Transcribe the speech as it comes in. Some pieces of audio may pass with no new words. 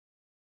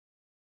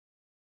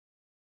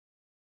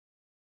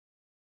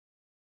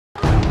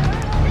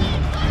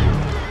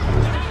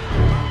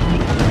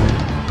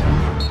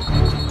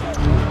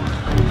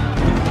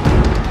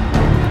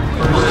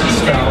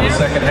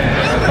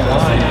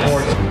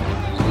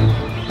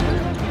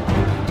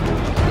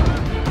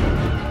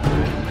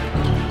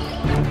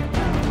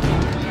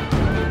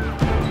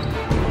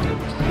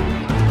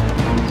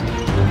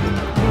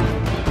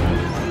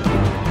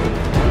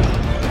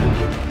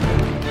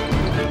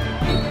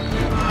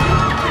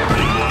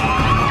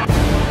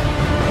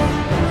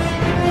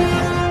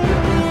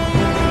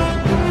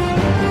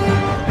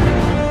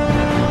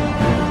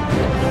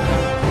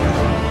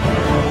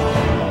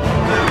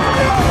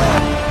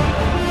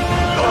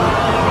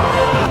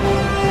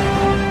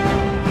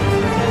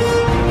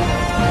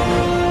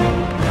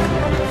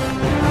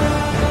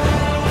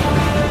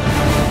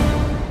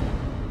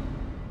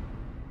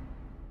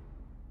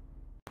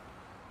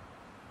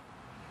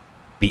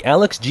The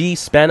Alex G.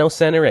 Spano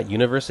Center at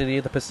University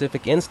of the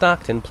Pacific in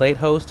Stockton played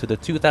host to the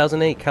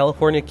 2008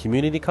 California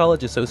Community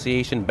College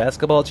Association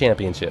Basketball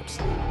Championships,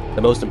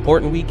 the most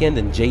important weekend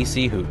in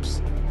JC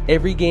hoops.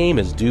 Every game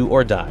is do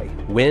or die,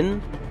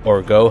 win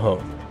or go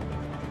home.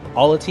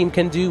 All a team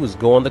can do is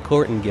go on the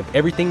court and give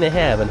everything they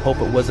have and hope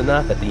it was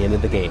enough at the end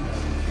of the game.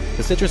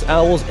 The Citrus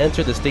Owls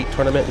entered the state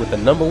tournament with the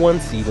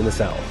 #1 seed in the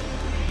South.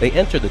 They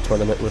entered the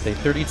tournament with a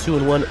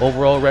 32-1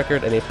 overall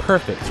record and a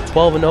perfect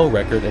 12-0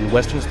 record in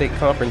Western State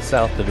Conference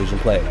South Division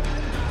play.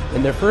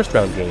 In their first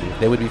round game,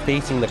 they would be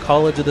facing the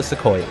College of the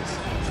Sequoias.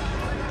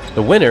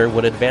 The winner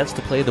would advance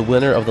to play the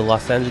winner of the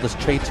Los Angeles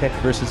Trade Tech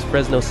versus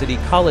Fresno City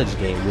College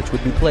game, which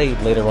would be played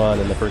later on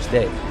in the first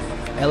day.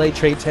 LA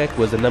Trade Tech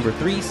was the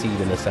 #3 seed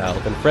in the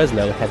South, and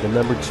Fresno had the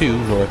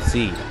 #2 North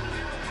seed.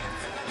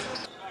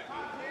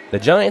 The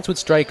Giants would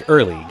strike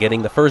early,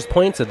 getting the first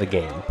points of the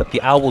game, but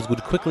the Owls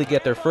would quickly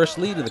get their first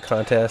lead of the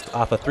contest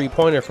off a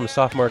three-pointer from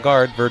sophomore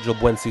guard Virgil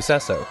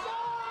Buensuceso.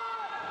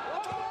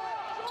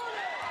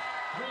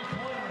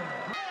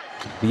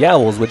 The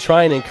Owls would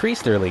try and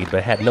increase their lead,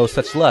 but had no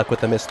such luck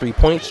with a missed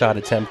three-point shot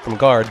attempt from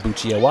guard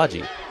Buchi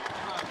Awaji.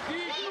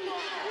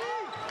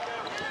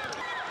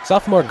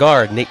 Sophomore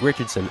guard Nate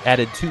Richardson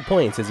added 2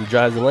 points as he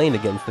drives the lane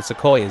against the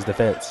Sequoias'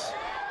 defense.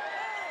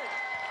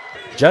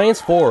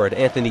 Giants forward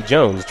Anthony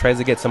Jones tries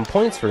to get some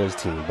points for his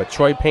team, but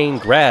Troy Payne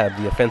grabbed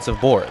the offensive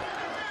board.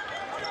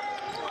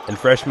 And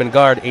freshman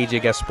guard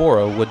AJ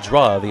Gasparo would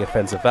draw the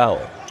offensive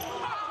foul.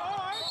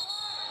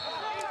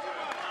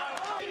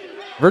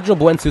 Virgil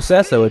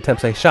Buensuceso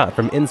attempts a shot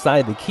from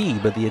inside the key,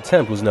 but the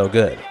attempt was no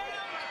good.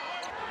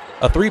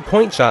 A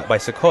three-point shot by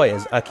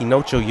Sequoia's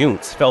Akinocho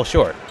Yuntz fell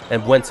short,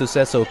 and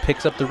Buensuceso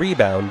picks up the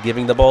rebound,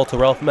 giving the ball to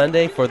Ralph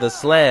Monday for the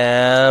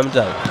slam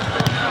dunk.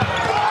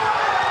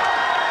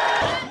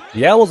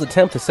 The Owls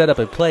attempt to set up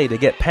a play to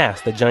get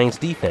past the Giants'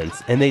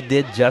 defense, and they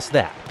did just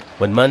that.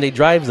 When Monday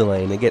drives the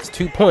lane, it gets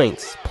 2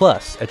 points,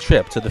 plus a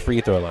trip to the free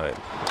throw line.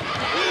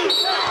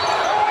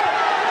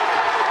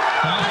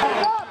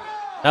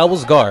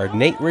 Owls guard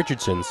Nate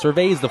Richardson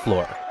surveys the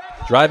floor,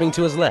 driving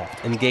to his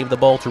left, and gave the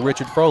ball to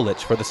Richard Froelich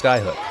for the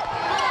skyhook.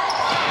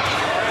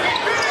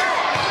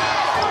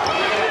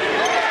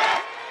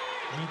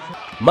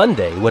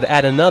 Monday would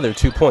add another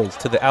 2 points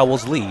to the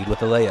Owls' lead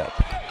with a layup.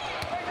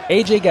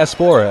 AJ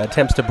Gasparo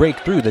attempts to break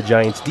through the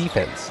Giants'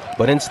 defense,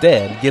 but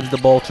instead gives the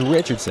ball to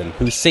Richardson,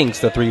 who sinks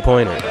the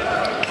three-pointer.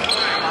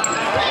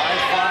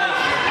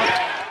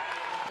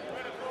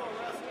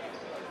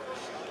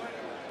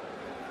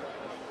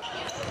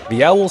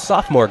 The Owls'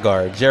 sophomore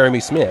guard, Jeremy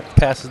Smith,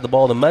 passes the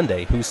ball to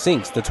Monday, who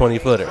sinks the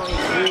 20-footer.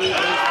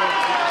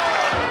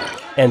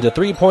 And a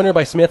three-pointer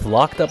by Smith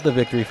locked up the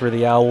victory for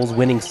the Owls,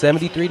 winning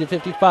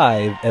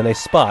 73-55 and a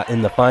spot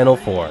in the Final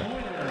Four.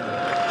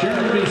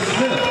 Jeremy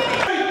Smith.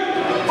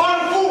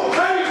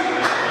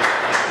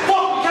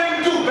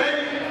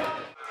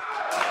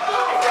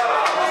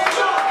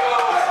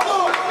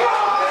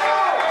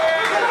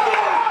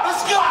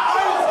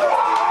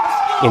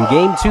 In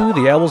Game 2,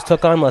 the Owls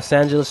took on Los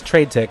Angeles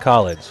Trade Tech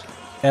College.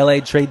 LA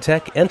Trade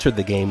Tech entered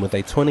the game with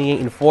a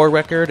 28-4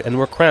 record and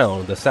were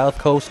crowned the South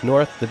Coast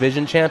North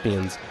Division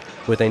champions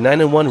with a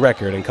 9-1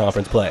 record in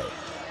conference play.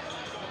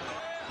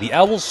 The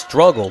Owls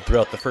struggled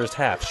throughout the first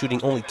half,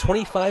 shooting only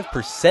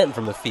 25%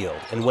 from the field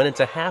and went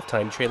into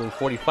halftime trailing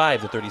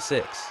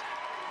 45-36.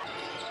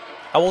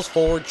 Owls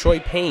forward Troy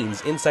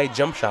Payne's inside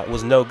jump shot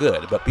was no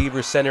good, but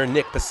Beavers center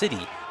Nick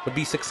Pasiti would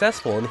be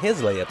successful in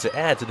his layup to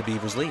add to the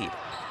Beavers' lead.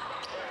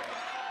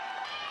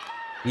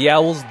 The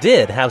Owls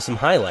did have some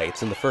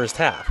highlights in the first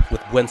half,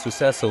 with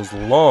Buensuceso's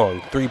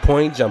long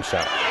three-point jump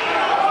shot.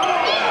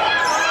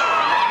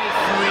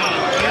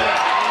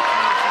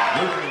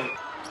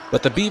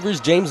 But the Beavers'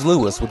 James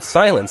Lewis would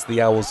silence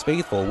the Owls'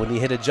 faithful when he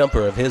hit a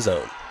jumper of his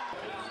own.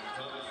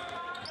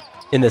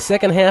 In the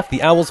second half,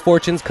 the Owls'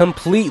 fortunes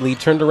completely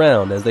turned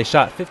around as they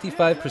shot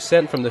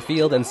 55% from the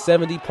field and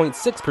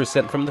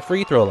 70.6% from the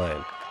free throw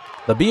line.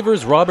 The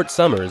Beavers' Robert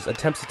Summers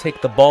attempts to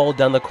take the ball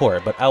down the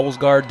court, but Owls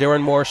guard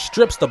Darren Moore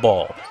strips the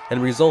ball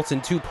and results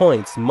in 2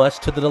 points, much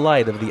to the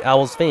delight of the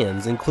Owls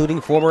fans, including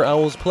former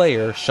Owls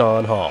player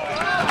Sean Hall.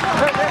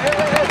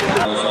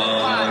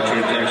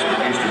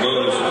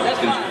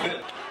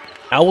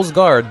 Owls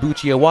guard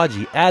Buchi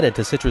Awaji added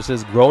to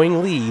Citrus's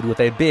growing lead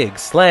with a big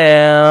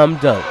slam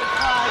dunk.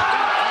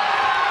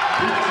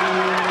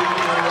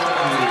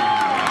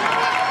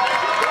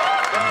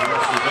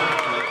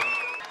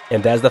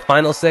 And as the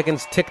final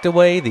seconds ticked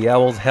away, the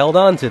Owls held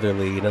on to their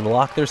lead and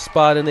locked their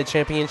spot in the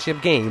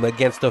championship game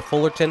against the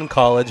Fullerton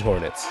College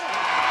Hornets.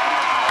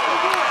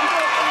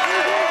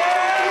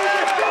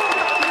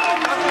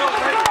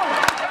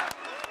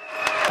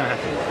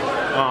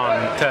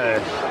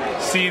 To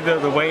see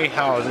the way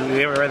how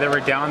they were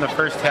down the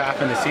first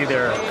half and to see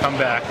their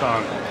comeback,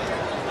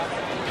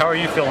 how are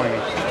you feeling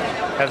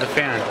as a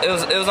fan? It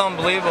was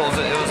unbelievable.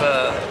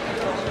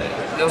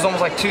 it was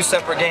almost like two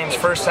separate games.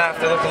 First half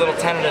they looked a little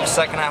tentative.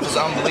 Second half was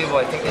unbelievable.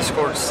 I think they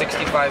scored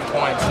 65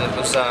 points. It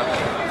was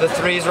the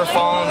threes were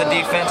falling. The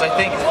defense. I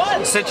think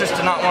Citrus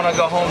did not want to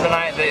go home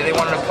tonight. They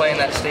wanted to play in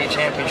that state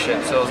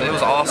championship. So it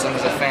was awesome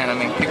as a fan. I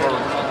mean, people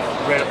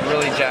were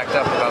really jacked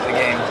up about the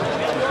game.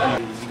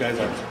 You guys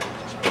are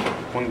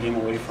one game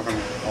away from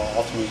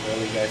ultimate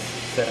goal you guys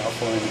set out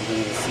for in the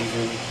beginning of the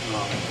season.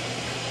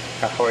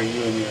 How are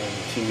you and your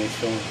teammates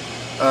feeling?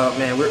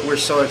 Man, we're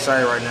so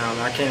excited right now.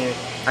 Man,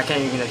 I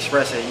can't even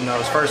express it. You know,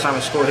 it's the first time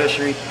in school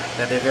history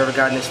that they've ever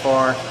gotten this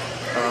far.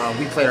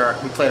 We played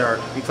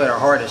our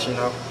hardest. You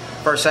know,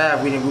 first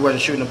half we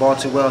wasn't shooting the ball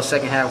too well.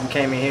 Second half we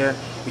came in here,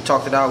 we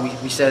talked it out.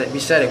 We said it.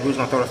 We was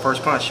gonna throw the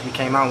first punch. We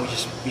came out and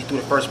we threw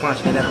the first punch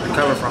and they never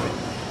recovered from it.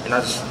 And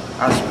I'm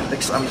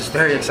just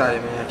very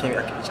excited, man.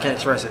 I just can't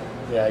express it.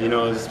 Yeah, you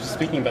know,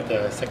 speaking about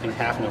the second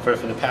half, you know, for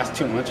the past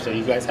 2 months,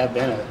 you guys have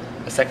been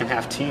a second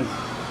half team,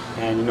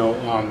 and you know,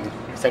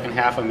 second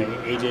half, I mean,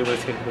 AJ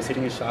was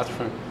hitting his shots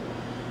from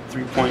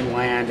 3-point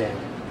land, and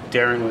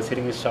Darren was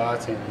hitting his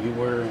shots, and you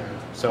were. And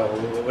so,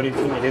 what do you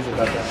think it is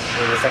about that?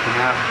 For the second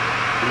half,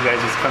 you guys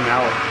just come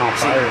out on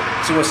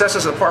fire. See, what sets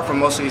us apart from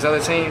most of these other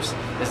teams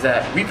is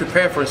that we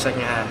prepare for the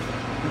second half.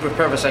 We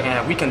prepare for the second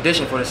half. We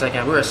condition for the second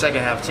half. We're a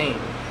second half team.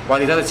 While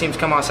these other teams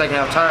come out second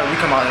half tired, we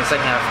come out in the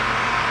second half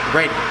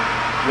ready,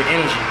 with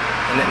energy,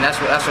 and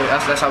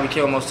that's how we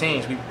kill most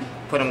teams. We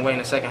put them away in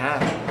the second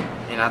half,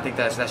 and I think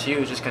that's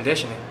huge. Just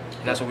conditioning.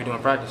 And that's what we do in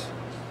practice.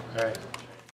 All right.